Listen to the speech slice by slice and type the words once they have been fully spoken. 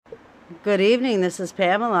Good evening, this is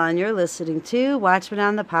Pamela, and you're listening to Watchman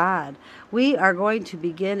on the Pod. We are going to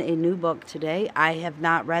begin a new book today. I have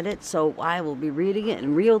not read it, so I will be reading it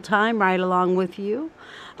in real time right along with you.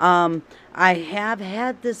 I have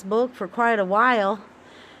had this book for quite a while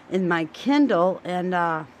in my Kindle, and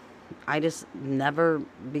I just never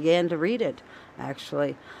began to read it,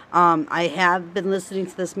 actually. I have been listening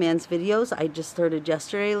to this man's videos. I just started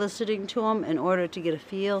yesterday listening to him in order to get a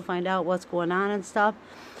feel, find out what's going on and stuff.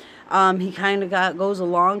 He kind of goes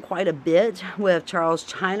along quite a bit with Charles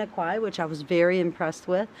Chinaquai, which I was very impressed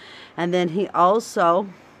with. And then he also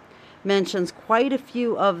mentions quite a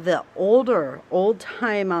few of the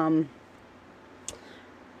old-time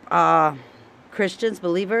Christians,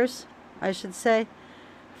 believers, I should say,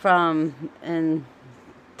 from in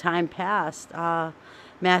time past.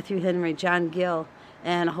 Matthew Henry, John Gill,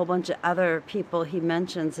 and a whole bunch of other people he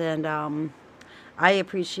mentions. And I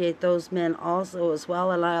appreciate those men also as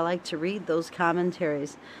well, and I like to read those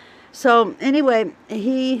commentaries. So anyway,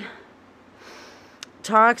 he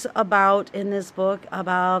talks about in this book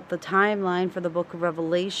about the timeline for the book of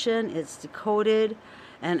Revelation. It's decoded,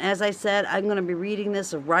 and as I said, I'm going to be reading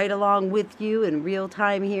this right along with you in real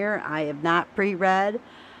time here. I have not pre-read,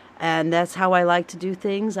 and that's how I like to do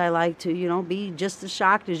things. I like to, be just as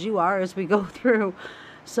shocked as you are as we go through.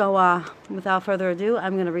 So without further ado,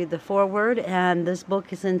 I'm going to read the foreword, and this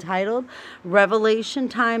book is entitled Revelation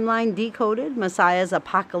Timeline Decoded. Messiah's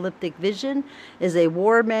Apocalyptic Vision is a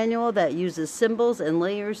war manual that uses symbols and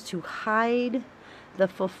layers to hide the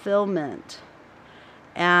fulfillment.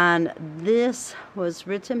 And this was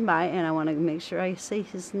written by, and I want to make sure I say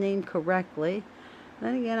his name correctly.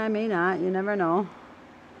 Then again, I may not. You never know.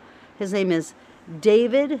 His name is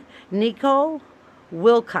David Nico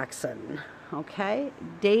Wilcoxon. Okay,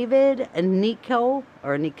 David Nikayo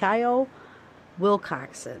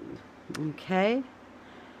Wilcoxon. Okay,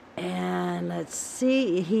 and let's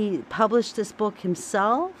see, he published this book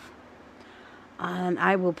himself, and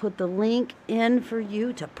I will put the link in for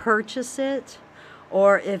you to purchase it,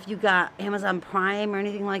 or if you got Amazon Prime or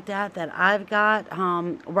anything like that I've got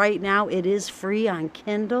right now, it is free on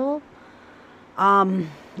Kindle.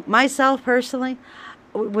 Myself personally,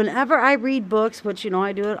 whenever I read books, which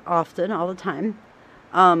I do it often, all the time,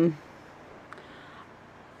 I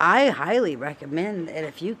highly recommend that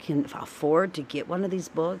if you can afford to get one of these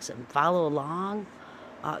books and follow along,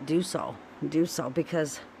 do so. Do so,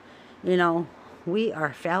 because, we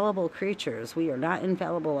are fallible creatures. We are not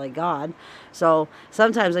infallible like God. So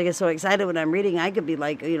sometimes I get so excited when I'm reading, I could be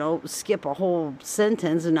like, skip a whole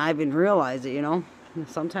sentence and I even realize it,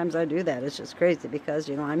 Sometimes I do that. It's just crazy because,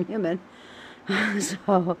 I'm human.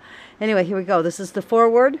 So, anyway, here we go. This is the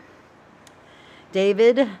foreword.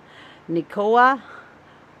 David Nicoa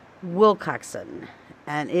Wilcoxon,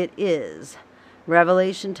 and it is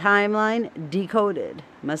Revelation Timeline Decoded.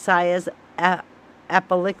 Messiah's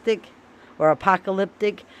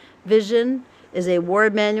apocalyptic vision is a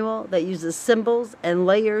word manual that uses symbols and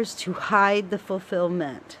layers to hide the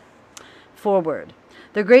fulfillment. Foreword.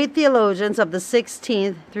 The great theologians of the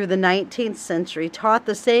 16th through the 19th century taught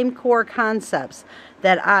the same core concepts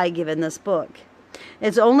that I give in this book.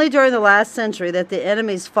 It's only during the last century that the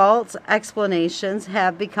enemy's false explanations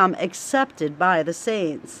have become accepted by the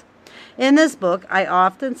saints. In this book, I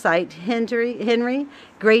often cite Henry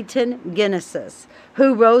Grayton Genesis,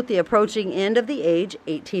 who wrote The Approaching End of the Age,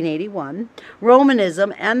 1881,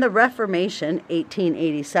 Romanism and the Reformation,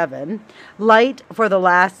 1887, Light for the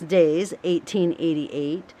Last Days,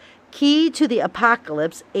 1888, Key to the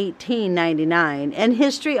Apocalypse, 1899, and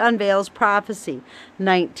History Unveils Prophecy,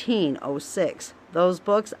 1906. Those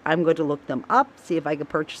books, I'm going to look them up, see if I can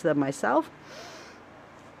purchase them myself.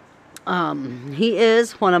 He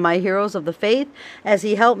is one of my heroes of the faith, as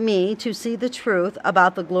he helped me to see the truth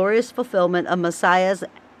about the glorious fulfillment of Messiah's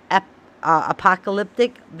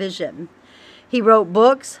apocalyptic vision. He wrote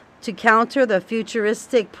books to counter the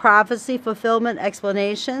futuristic prophecy fulfillment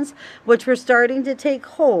explanations which were starting to take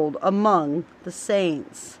hold among the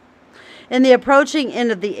saints. In The Approaching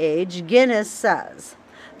End of the Age, Guinness says,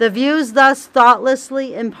 the views thus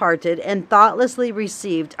thoughtlessly imparted and thoughtlessly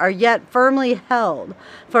received are yet firmly held,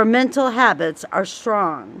 for mental habits are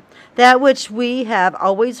strong. That which we have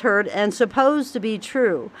always heard and supposed to be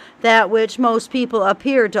true, that which most people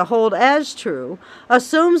appear to hold as true,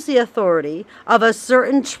 assumes the authority of a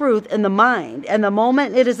certain truth in the mind, and the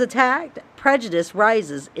moment it is attacked, prejudice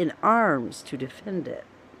rises in arms to defend it.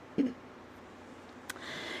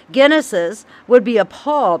 Genesis would be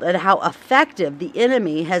appalled at how effective the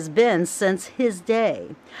enemy has been since his day.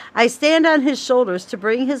 I stand on his shoulders to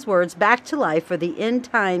bring his words back to life for the end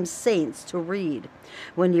times saints to read.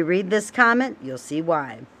 When you read this comment, you'll see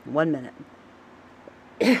why. 1 minute.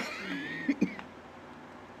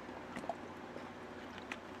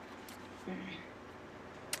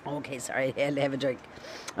 Okay, sorry, I had to have a drink.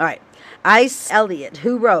 All right. Ice Eliot,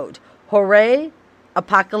 who wrote Horae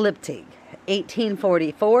Apocalyptique,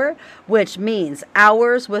 1844, which means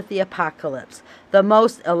Hours with the Apocalypse, the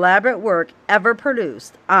most elaborate work ever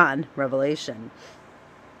produced on Revelation.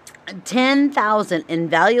 10,000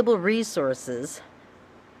 invaluable resources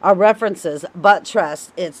or references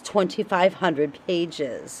buttress its 2,500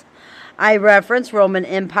 pages. I reference Roman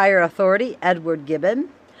Empire authority Edward Gibbon,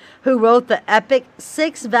 who wrote the epic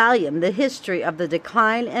 6-volume The History of the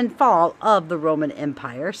Decline and Fall of the Roman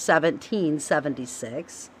Empire,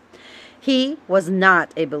 1776. He was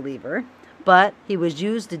not a believer, but he was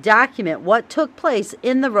used to document what took place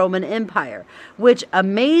in the Roman Empire, which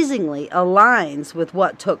amazingly aligns with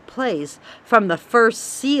what took place from the first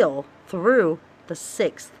seal through the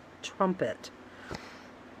 6th trumpet.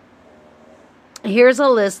 Here's a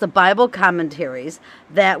list of Bible commentaries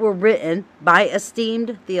that were written by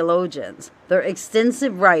esteemed theologians. Their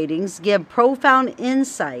extensive writings give profound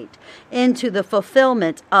insight into the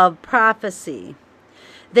fulfillment of prophecy.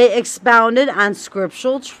 They expounded on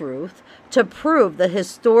scriptural truth to prove the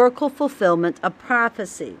historical fulfillment of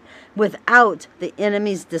prophecy without the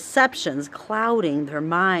enemy's deceptions clouding their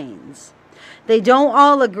minds. They don't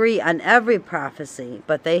all agree on every prophecy,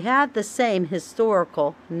 but they have the same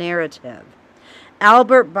historical narrative.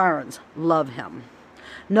 Albert Barnes, love him.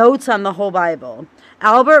 Notes on the Whole Bible.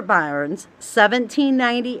 Albert Barnes,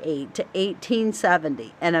 1798 to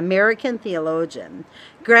 1870, an American theologian,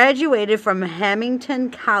 graduated from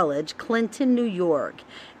Hamilton College, Clinton, New York,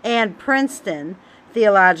 and Princeton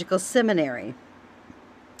Theological Seminary.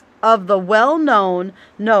 Of the well-known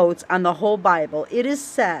notes on the whole Bible, it is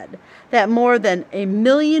said that more than 1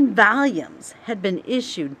 million volumes had been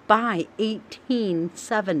issued by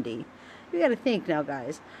 1870. You got to think now,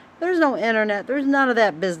 guys. There's no internet. There's none of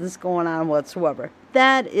that business going on whatsoever.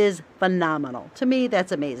 That is phenomenal. To me,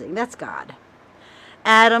 that's amazing. That's God.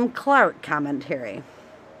 Adam Clarke commentary.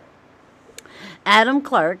 Adam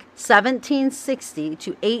Clarke, 1760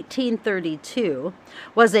 to 1832,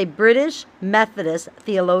 was a British Methodist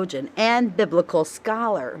theologian and biblical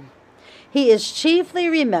scholar. He is chiefly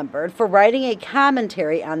remembered for writing a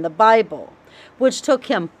commentary on the Bible, which took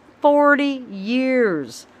him 40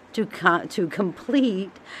 years to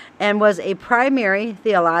complete, and was a primary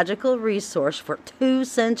theological resource for 2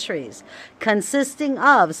 centuries, consisting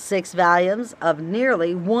of 6 volumes of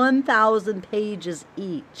nearly 1,000 pages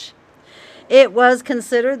each. It was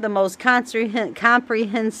considered the most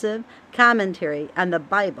comprehensive commentary on the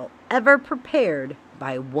Bible ever prepared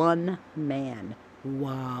by one man.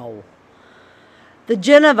 Wow. The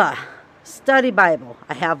Geneva Study Bible.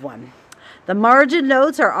 I have one. The margin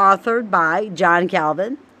notes are authored by John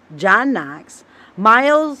Calvin, John Knox,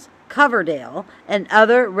 Miles Coverdale, and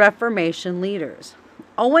other Reformation leaders.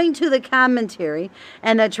 Owing to the commentary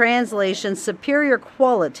and the translation's superior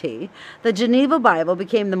quality, the Geneva Bible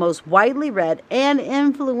became the most widely read and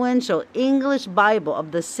influential English Bible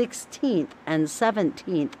of the 16th and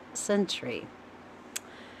 17th century.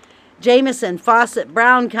 Jameson Fawcett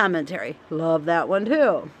Brown commentary. Love that one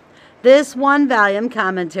too. This 1-volume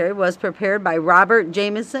commentary was prepared by Robert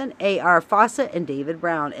Jameson, A.R. Fawcett, and David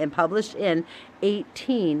Brown, and published in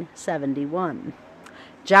 1871.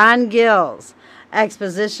 John Gill's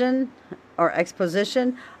Exposition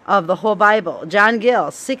of the Whole Bible. John Gill,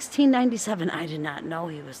 1697. I did not know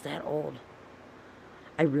he was that old.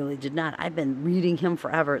 I really did not. I've been reading him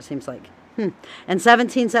forever, it seems like. In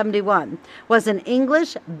 1771, was an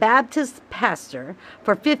English Baptist pastor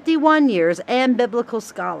for 51 years and biblical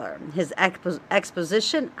scholar. His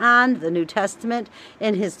exposition on the New Testament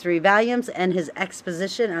in his 3 volumes, and his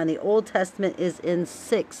exposition on the Old Testament is in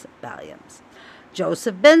 6 volumes.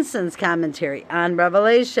 Joseph Benson's commentary on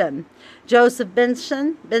Revelation. Joseph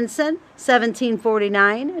Benson,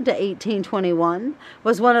 1749 to 1821,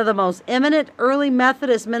 was one of the most eminent early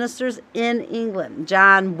Methodist ministers in England.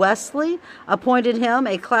 John Wesley appointed him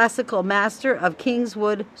a classical master of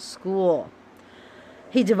Kingswood School.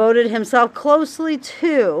 He devoted himself closely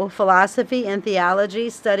to philosophy and theology,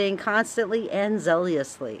 studying constantly and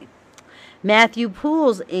zealously. Matthew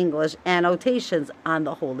Poole's English annotations on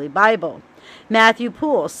the Holy Bible. Matthew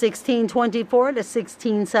Poole, 1624 to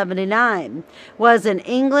 1679, was an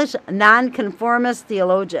English nonconformist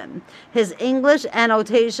theologian. His English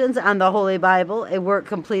Annotations on the Holy Bible, a work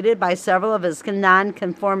completed by several of his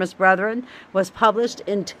nonconformist brethren, was published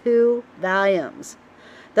in 2 volumes.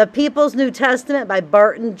 The People's New Testament by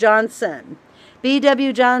Barton Johnson.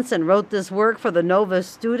 B.W. Johnson wrote this work for the novice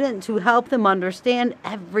student to help them understand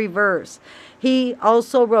every verse. He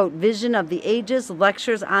also wrote Vision of the Ages,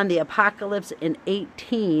 Lectures on the Apocalypse in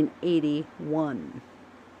 1881.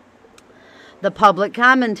 The Public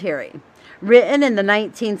Commentary. Written in the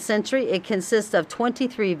 19th century, it consists of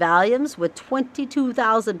 23 volumes with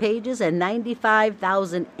 22,000 pages and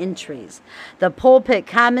 95,000 entries. The Pulpit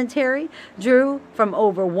Commentary drew from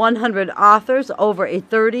over 100 authors over a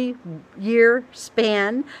 30-year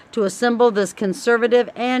span to assemble this conservative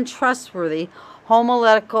and trustworthy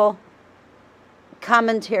homiletical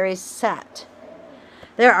commentary set.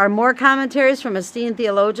 There are more commentaries from esteemed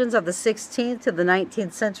theologians of the 16th to the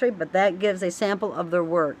 19th century, but that gives a sample of their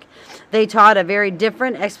work. They taught a very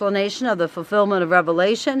different explanation of the fulfillment of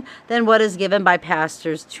Revelation than what is given by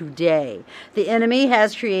pastors today. The enemy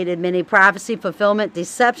has created many prophecy fulfillment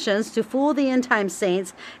deceptions to fool the end-time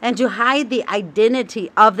saints and to hide the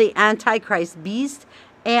identity of the Antichrist beast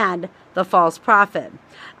and the false prophet.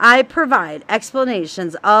 I provide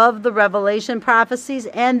explanations of the Revelation prophecies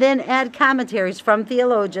and then add commentaries from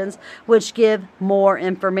theologians which give more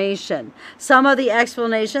information. Some of the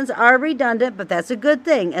explanations are redundant, but that's a good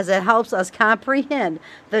thing as it helps us comprehend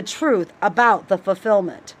the truth about the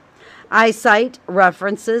fulfillment. I cite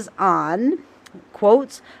references on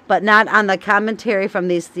quotes, but not on the commentary from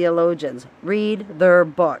these theologians. Read their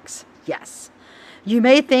books. Yes. You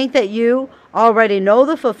may think that you already know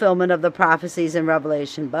the fulfillment of the prophecies in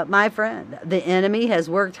Revelation, but my friend, the enemy has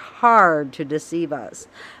worked hard to deceive us.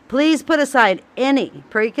 Please put aside any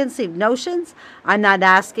preconceived notions. I'm not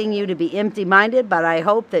asking you to be empty-minded, but I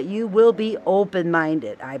hope that you will be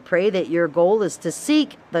open-minded. I pray that your goal is to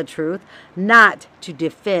seek the truth, not to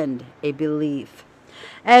defend a belief.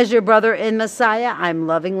 As your brother in Messiah, I'm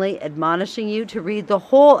lovingly admonishing you to read the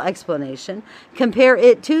whole explanation, compare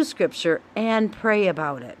it to Scripture, and pray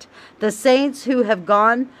about it. The saints who have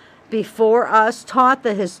gone before us taught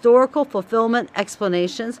the historical fulfillment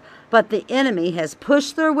explanations, but the enemy has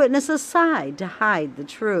pushed their witness aside to hide the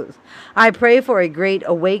truth. I pray for a great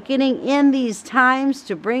awakening in these times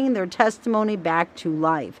to bring their testimony back to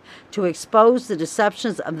life, to expose the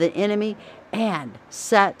deceptions of the enemy, and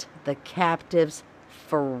set the captives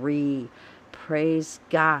free. Praise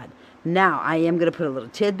God. Now, I am going to put a little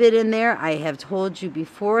tidbit in there. I have told you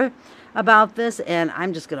before about this, and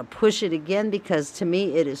I'm just going to push it again because to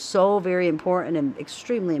me it is so very important and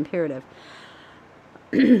extremely imperative.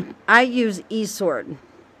 I use eSword.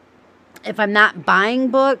 If I'm not buying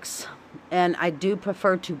books, and I do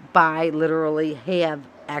prefer to buy, literally have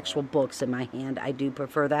actual books in my hand, I do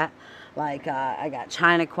prefer that. Like, I got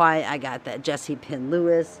China Quiet, I got that Jesse Penn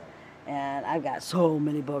Lewis, and I've got so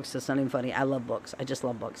many books, it's not even funny. I love books. I just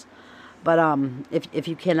love books. But if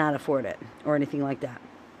you cannot afford it or anything like that,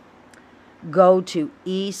 go to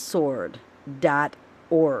esword.org,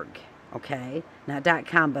 okay? Not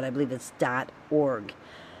 .com, but I believe it's .org.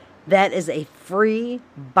 That is a free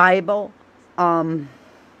Bible, what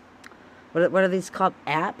are these called?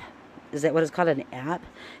 App? Is that what it's called, an app?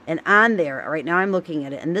 And on there, right now I'm looking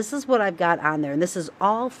at it, and this is what I've got on there. And this is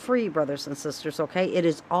all free, brothers and sisters, okay? It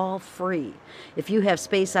is all free. If you have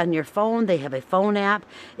space on your phone, they have a phone app.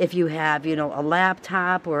 If you have, a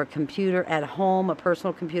laptop or a computer at home, a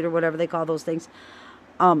personal computer, whatever they call those things,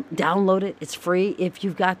 download it. It's free. If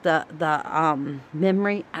you've got the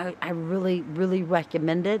memory, I really, really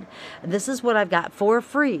recommend it. This is what I've got for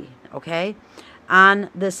free, okay, on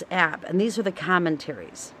this app. And these are the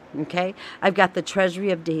commentaries. Okay, I've got the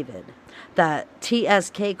Treasury of David, the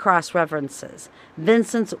TSK Cross References,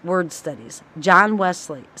 Vincent's Word Studies, John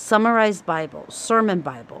Wesley, Summarized Bible, Sermon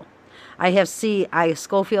Bible. I have C.I.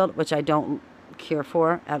 Scofield, which I don't care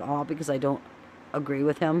for at all because I don't agree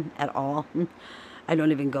with him at all. I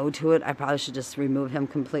don't even go to it. I probably should just remove him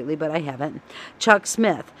completely, but I haven't. Chuck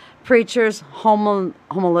Smith, Preacher's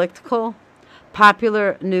Homiletical,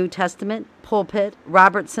 Popular New Testament, Pulpit,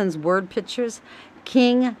 Robertson's Word Pictures,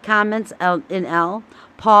 King Comments in L,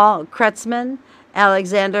 Paul Kretzmann,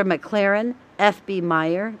 Alexander McLaren, F.B.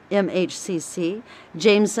 Meyer, MHCC,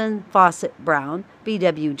 Jameson Fawcett Brown,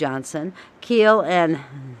 B.W. Johnson, Keel and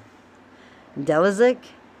Delizik,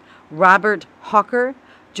 Robert Hawker,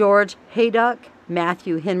 George Haydock,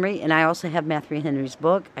 Matthew Henry, and I also have Matthew Henry's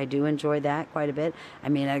book. I do enjoy that quite a bit. I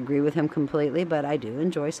mean, I agree with him completely, but I do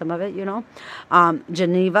enjoy some of it, you know.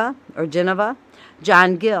 Geneva,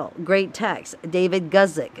 John Gill, great text. David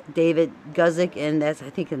Guzik, and that's, I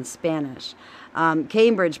think, in Spanish.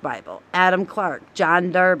 Cambridge Bible, Adam Clark,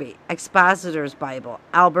 John Darby, Expositor's Bible,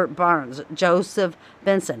 Albert Barnes, Joseph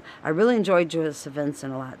Benson. I really enjoyed Joseph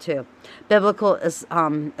Benson a lot too. Biblical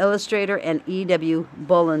Illustrator, and E.W.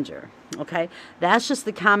 Bullinger. Okay, that's just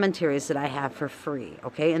the commentaries that I have for free.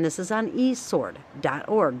 Okay, and this is on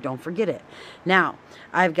esword.org. Don't forget it. Now,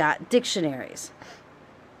 I've got dictionaries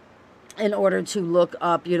in order to look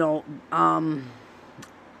up,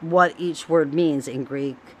 what each word means in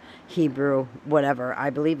Greek, Hebrew, whatever. I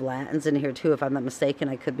believe Latin's in here too, if I'm not mistaken.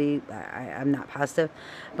 I could be. I'm not positive.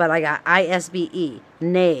 But I got ISBE,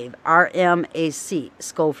 Nave, RMAC,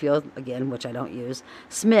 Schofield, again, which I don't use,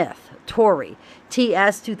 Smith, Torrey,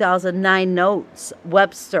 TS 2009 Notes,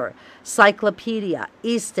 Webster, Cyclopedia,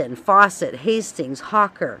 Easton, Fawcett, Hastings,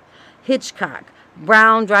 Hawker, Hitchcock,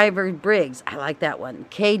 Brown, Driver, Briggs. I like that one.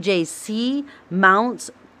 KJC,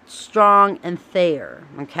 Mounts, Strong, and Thayer,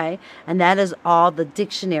 okay? And that is all the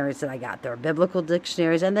dictionaries that I got. There are biblical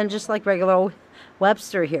dictionaries, and then just like regular old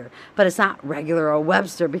Webster here. But it's not regular old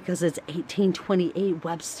Webster because it's 1828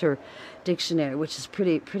 Webster Dictionary, which is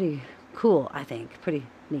pretty cool, I think. Pretty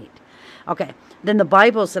neat. Okay, then the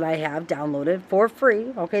Bibles that I have downloaded for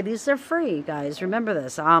free. Okay, these are free, guys. Remember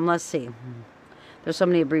this. Let's see. There's so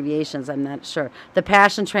many abbreviations, I'm not sure. The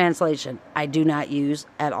Passion Translation, I do not use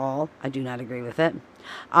at all. I do not agree with it.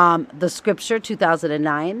 The Scripture,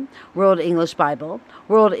 2009, World English Bible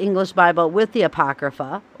with the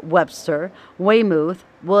Apocrypha, Webster, Weymouth,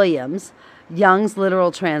 Williams, Young's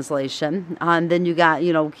Literal Translation. And then you got,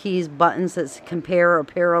 keys, buttons that compare or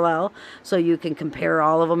parallel, so you can compare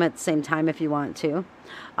all of them at the same time if you want to.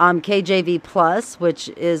 KJV Plus, which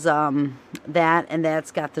is that, and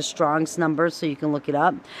that's got the Strong's numbers, so you can look it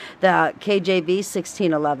up. The KJV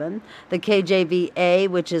 1611, the KJV A,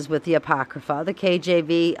 which is with the Apocrypha, the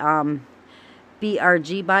KJV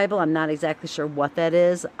BRG Bible, I'm not exactly sure what that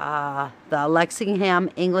is, the Lexingham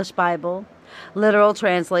English Bible, Literal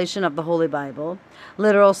Translation of the Holy Bible,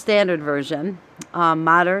 Literal Standard Version,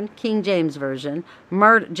 Modern King James Version,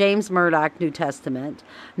 James Murdoch New Testament,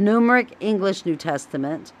 Numeric English New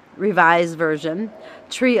Testament, Revised Version,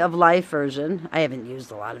 Tree of Life Version. I haven't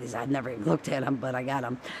used a lot of these. I've never even looked at them, but I got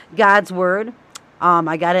them. God's Word.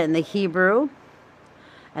 I got it in the Hebrew.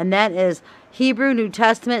 And that is Hebrew New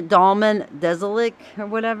Testament, Dolman Desalik or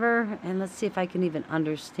whatever. And let's see if I can even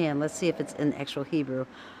understand. Let's see if it's in actual Hebrew.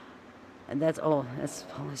 And that's only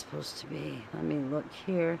supposed to be. Let me look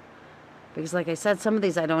here. Because like I said, some of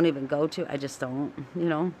these I don't even go to. I just don't,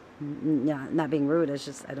 not being rude. It's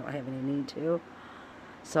just I don't have any need to.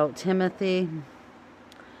 So Timothy.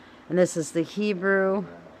 And this is the Hebrew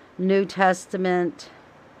New Testament.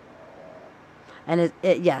 And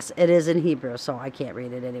yes, it is in Hebrew, so I can't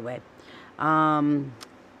read it anyway.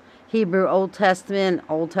 Hebrew Old Testament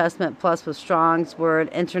Plus with Strong's Word,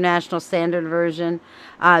 International Standard Version,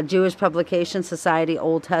 Jewish Publication Society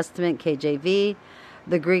Old Testament, KJV,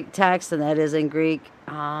 the Greek text, and that is in Greek.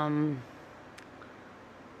 That's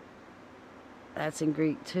in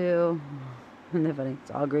Greek too.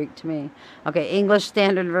 It's all Greek to me. Okay, English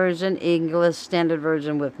Standard Version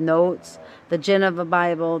with notes, the Geneva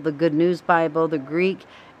Bible, the Good News Bible, the Greek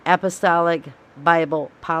Apostolic Bible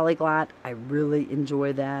Polyglot. I really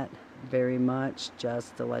enjoy that very much,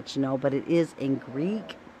 just to let you know, but it is in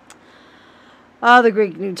Greek. The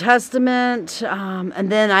Greek New Testament,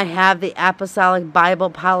 and then I have the Apostolic Bible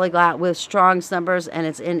Polyglot with Strong's numbers, and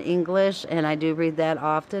it's in English, and I do read that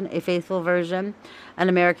often. A Faithful Version, an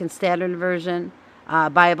American Standard Version,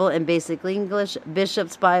 Bible in Basic English,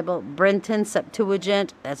 Bishop's Bible, Brenton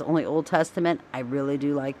Septuagint, that's only Old Testament. I really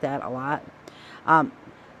do like that a lot.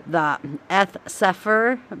 The Eth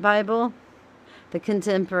Sefer Bible, the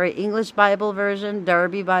Contemporary English Bible Version,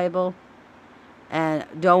 Darby Bible, and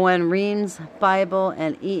Doan Reams Bible,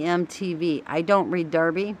 and EMTV. I don't read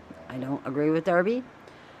Darby. I don't agree with Darby.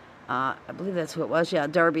 I believe that's who it was. Yeah,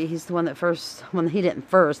 Darby. He's the one that he didn't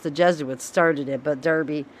first. The Jesuits started it, but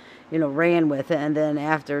Darby, ran with it. And then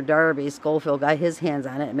after Darby, Schofield got his hands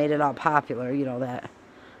on it and made it all popular. That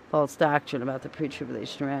false doctrine about the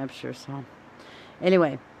pre-tribulation rapture. So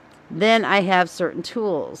anyway, then I have certain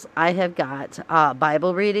tools. I have got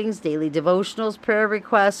Bible readings, daily devotionals, prayer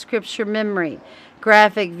requests, scripture memory,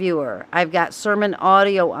 graphic viewer. I've got sermon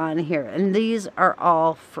audio on here, and these are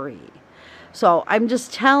all free. So I'm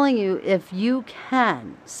just telling you, if you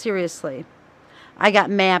can, seriously, I got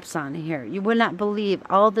maps on here. You would not believe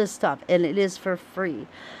all this stuff, and it is for free.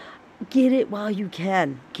 Get it while you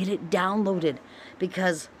can. Get it downloaded,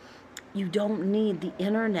 because you don't need the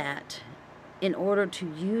internet in order to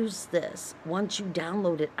use this. Once you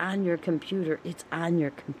download it on your computer, it's on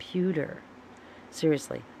your computer.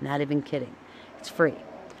 Seriously, not even kidding. It's free.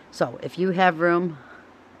 So if you have room,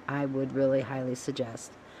 I would really highly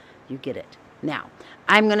suggest you get it. Now,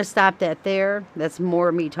 I'm going to stop that there. That's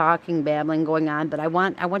more me talking, babbling going on, but I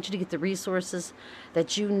want you to get the resources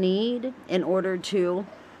that you need in order to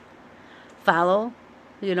follow,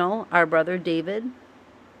 our brother David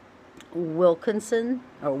Wilcoxon,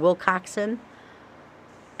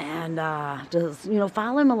 and just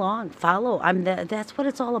follow him along. That's what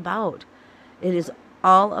it's all about. It is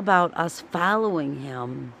all about us following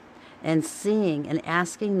him and seeing and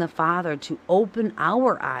asking the Father to open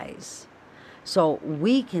our eyes so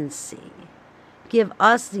we can see. Give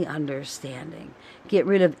us the understanding. Get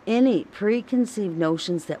rid of any preconceived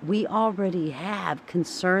notions that we already have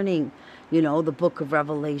concerning, the book of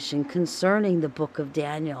Revelation, concerning the book of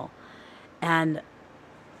Daniel. And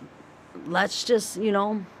let's just,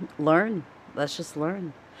 learn. Let's just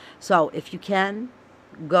learn. So if you can,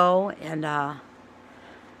 go and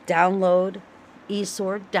download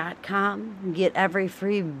eSword.com. Get every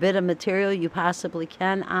free bit of material you possibly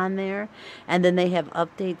can on there. And then they have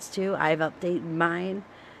updates too. I've updated mine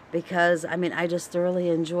because, I just thoroughly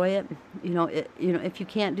enjoy it. If you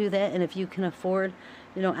can't do that, and if you can afford,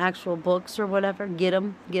 actual books or whatever, get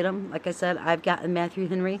them. Like I said, I've gotten Matthew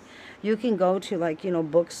Henry. You can go to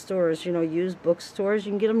bookstores, used bookstores.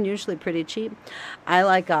 You can get them usually pretty cheap. I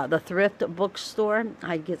like the thrift bookstore.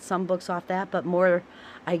 I get some books off that, but more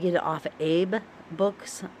I get it off Abe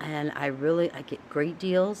Books, and I get great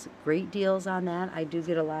deals on that. I do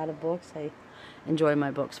get a lot of books. I enjoy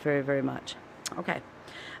my books very, very much. Okay.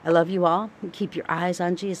 I love you all. Keep your eyes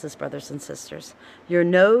on Jesus, brothers and sisters. Your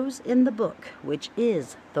nose in the book, which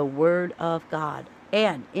is the Word of God.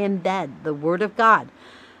 And embed the Word of God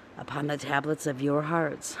upon the tablets of your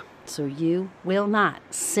hearts, so you will not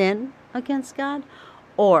sin against God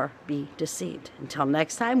or be deceived. Until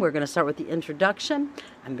next time, we're going to start with the introduction.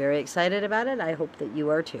 I'm very excited about it. I hope that you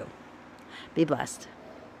are too. Be blessed.